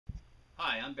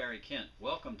Hi, I'm Barry Kent.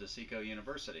 Welcome to SECCO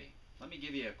University. Let me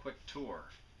give you a quick tour.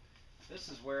 This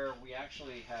is where we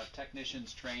actually have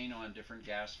technicians train on different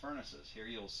gas furnaces. Here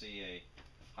you'll see a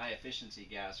high efficiency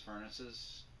gas furnace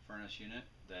unit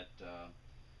that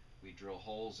we drill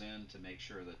holes in to make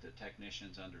sure that the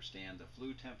technicians understand the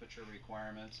flue temperature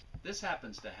requirements. This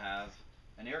happens to have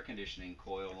an air conditioning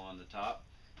coil on the top.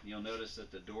 You'll notice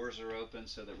that the doors are open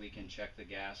so that we can check the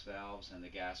gas valves and the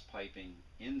gas piping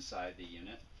inside the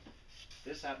unit.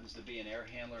 This happens to be an air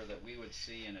handler that we would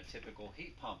see in a typical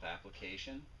heat pump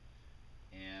application,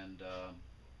 and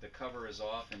the cover is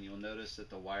off, and you'll notice that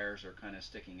the wires are kind of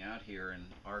sticking out here. And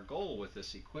our goal with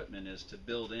this equipment is to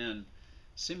build in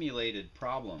simulated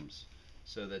problems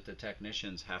so that the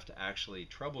technicians have to actually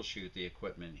troubleshoot the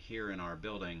equipment here in our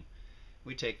building.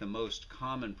 We take the most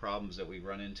common problems that we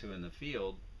run into in the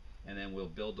field, and then we'll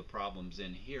build the problems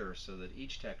in here so that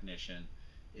each technician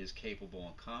is capable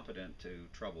and competent to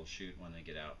troubleshoot when they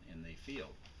get out in the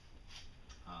field.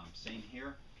 Same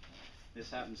here.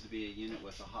 This happens to be a unit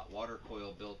with a hot water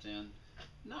coil built in.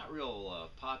 Not real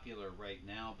popular right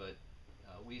now, but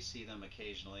we see them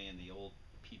occasionally in the old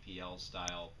PPL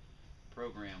style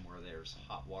program where there's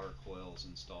hot water coils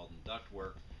installed in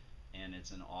ductwork, and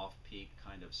it's an off-peak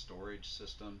kind of storage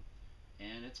system,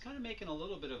 and it's kind of making a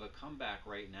little bit of a comeback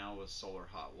right now with solar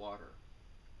hot water.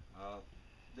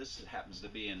 This happens to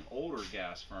be an older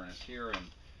gas furnace here, and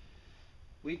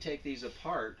we take these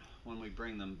apart when we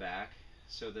bring them back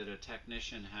so that a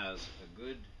technician has a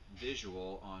good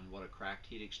visual on what a cracked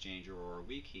heat exchanger or a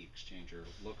weak heat exchanger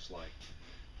looks like.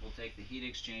 We'll take the heat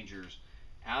exchangers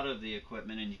out of the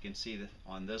equipment, and you can see that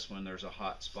on this one there's a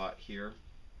hot spot here.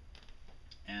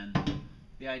 And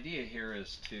the idea here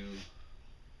is to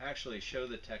actually show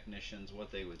the technicians what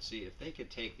they would see if they could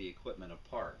take the equipment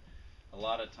apart. A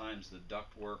lot of times the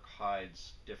ductwork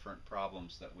hides different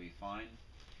problems that we find,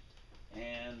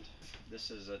 and this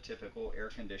is a typical air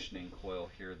conditioning coil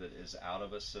here that is out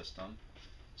of a system.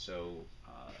 So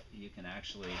you can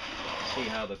actually see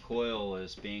how the coil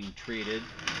is being treated.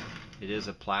 It is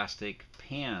a plastic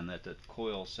pan that the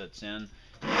coil sits in.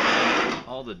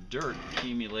 All the dirt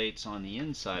accumulates on the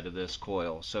inside of this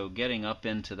coil, so getting up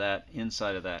into that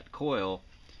inside of that coil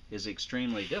is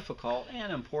extremely difficult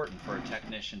and important for a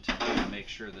technician to do to make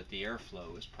sure that the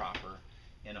airflow is proper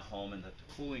in a home and that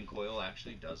the cooling coil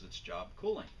actually does its job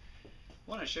cooling. I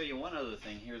want to show you one other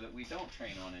thing here that we don't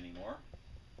train on anymore,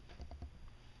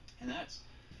 and that's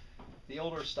the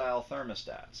older style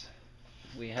thermostats.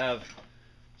 We have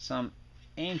some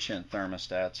ancient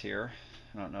thermostats here.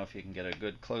 I don't know if you can get a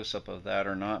good close-up of that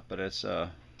or not, but it's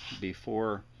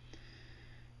before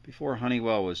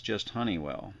Honeywell was just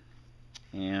Honeywell.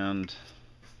 And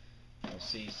you'll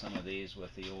see some of these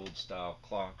with the old style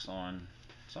clocks on.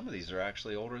 Some of these are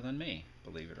actually older than me,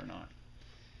 believe it or not.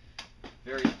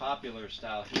 Very popular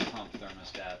style heat pump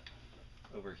thermostat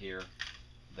over here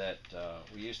that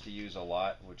we used to use a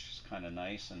lot, which is kind of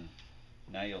nice. And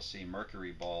now you'll see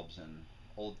mercury bulbs in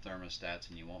old thermostats,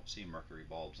 and you won't see mercury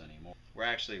bulbs anymore. We're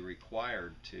actually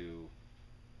required to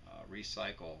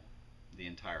recycle the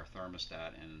entire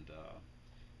thermostat, and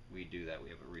we do that. We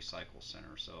have a recycle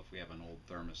center, so if we have an old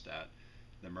thermostat,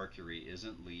 the mercury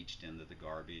isn't leached into the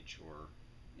garbage or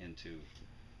into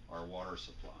our water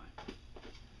supply.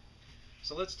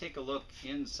 So let's take a look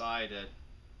inside at,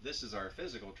 this is our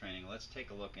physical training. Let's take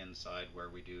a look inside where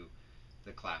we do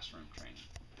the classroom training.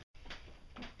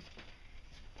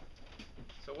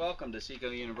 So welcome to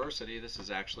SECCO University. This is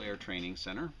actually our training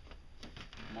center.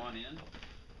 Come on in.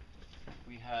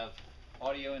 We have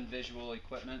audio and visual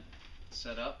equipment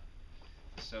set up,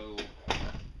 so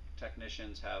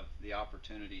technicians have the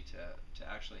opportunity to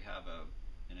actually have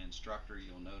an instructor.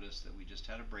 You'll notice that we just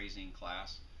had a brazing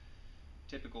class.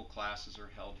 Typical classes are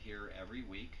held here every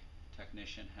week.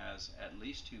 Technician has at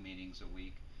least 2 meetings a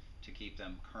week to keep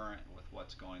them current with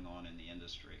what's going on in the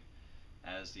industry.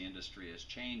 As the industry is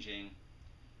changing,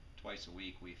 twice a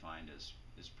week we find is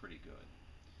pretty good.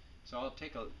 So I'll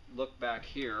take a look back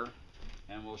here,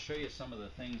 and we'll show you some of the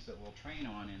things that we'll train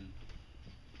on in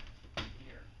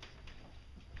here.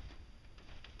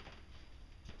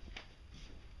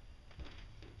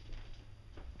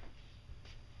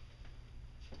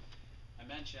 I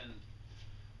mentioned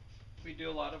we do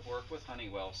a lot of work with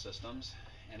Honeywell systems,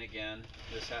 and again,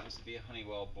 this happens to be a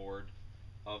Honeywell board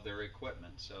of their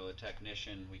equipment. So a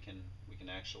technician, we can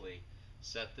actually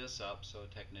set this up so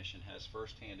a technician has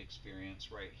first-hand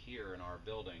experience right here in our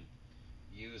building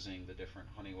using the different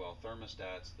Honeywell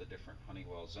thermostats, the different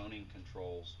Honeywell zoning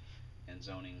controls and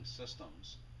zoning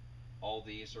systems. All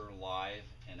these are live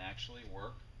and actually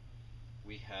work.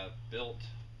 We have built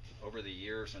over the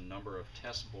years a number of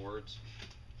test boards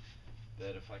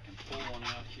that if I can pull one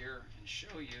out here and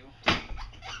show you,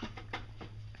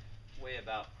 weigh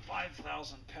about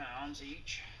 5,000 pounds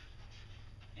each.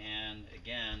 And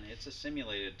again, it's a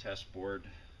simulated test board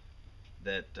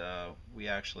that we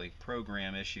actually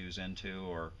program issues into,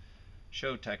 or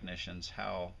show technicians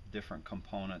how different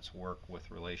components work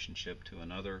with relationship to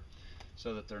another,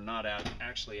 so that they're not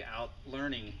actually out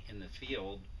learning in the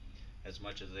field as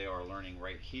much as they are learning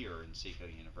right here in SECCO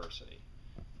University,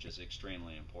 which is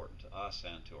extremely important to us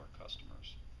and to our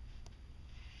customers.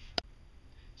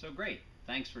 So great,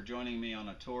 thanks for joining me on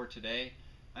a tour today.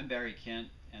 I'm Barry Kent,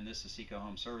 and this is SECCO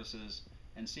Home Services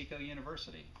and SECCO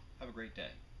University. Have a great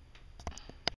day.